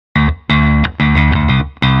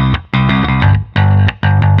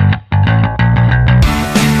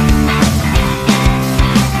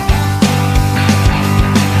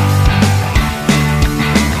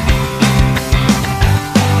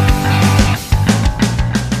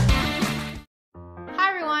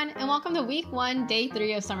week 1, day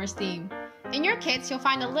 3 of summer STEAM. In your kits, you'll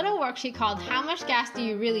find a little worksheet called How Much Gas Do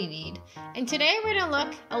You Really Need? And today we're going to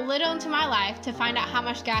look a little into my life to find out how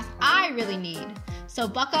much gas I really need. So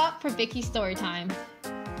buckle up for Vicky's story time.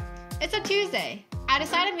 It's a Tuesday. I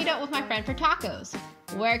decided to meet up with my friend for tacos.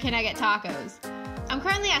 Where can I get tacos? I'm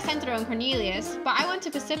currently at Centro in Cornelius, but I went to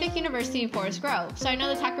Pacific University in Forest Grove, so I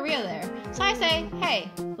know the taqueria there. So I say, hey,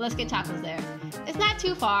 let's get tacos there. It's not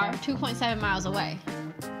too far, 2.7 miles away.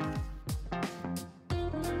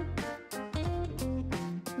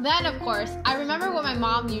 Then, of course, I remember what my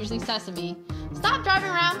mom usually says to me. Stop driving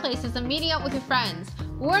around places and meeting up with your friends.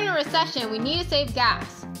 We're in a recession, we need to save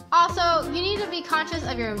gas. Also, you need to be conscious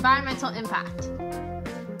of your environmental impact.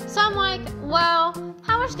 So I'm like, well,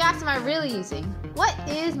 how much gas am I really using? What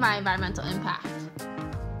is my environmental impact?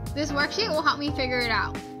 This worksheet will help me figure it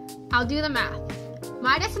out. I'll do the math.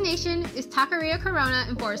 My destination is Taqueria Corona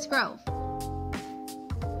in Forest Grove.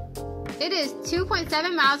 It is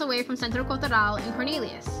 2.7 miles away from Centro Cultural in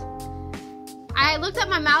Cornelius. I looked up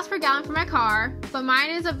my miles per gallon for my car, but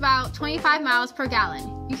mine is about 25 miles per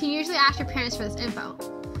gallon. You can usually ask your parents for this info.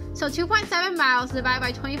 So 2.7 miles divided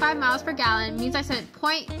by 25 miles per gallon means I spent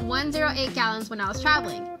 0.108 gallons when I was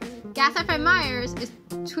traveling. Gas at Fred Meyer's is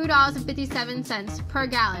 $2.57 per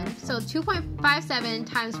gallon, so 2.57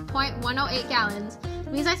 times 0.108 gallons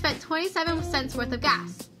means I spent 27 cents worth of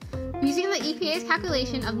gas. Using the EPA's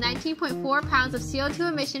calculation of 19.4 pounds of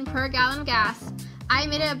CO2 emission per gallon of gas, I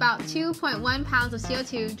emitted about 2.1 pounds of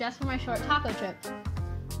CO2 just for my short taco trip.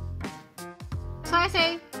 So I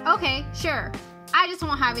say, okay, sure, I just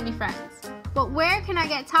won't have any friends. But where can I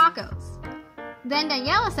get tacos? Then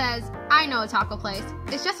Daniela says, I know a taco place.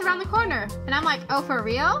 It's just around the corner. And I'm like, oh, for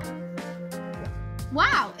real?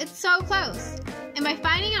 Wow, it's so close. And by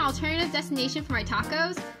finding an alternative destination for my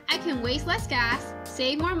tacos, I can waste less gas,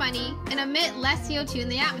 save more money, and emit less CO2 in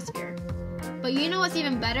the atmosphere. But you know what's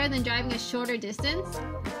even better than driving a shorter distance?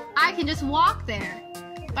 I can just walk there.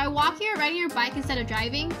 By walking or riding your bike instead of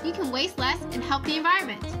driving, you can waste less and help the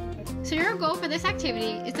environment. So your goal for this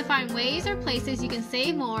activity is to find ways or places you can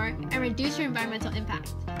save more and reduce your environmental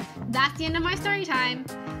impact. That's the end of my story time.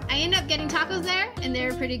 I ended up getting tacos there, and they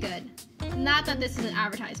were pretty good. Not that this is an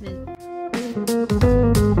advertisement.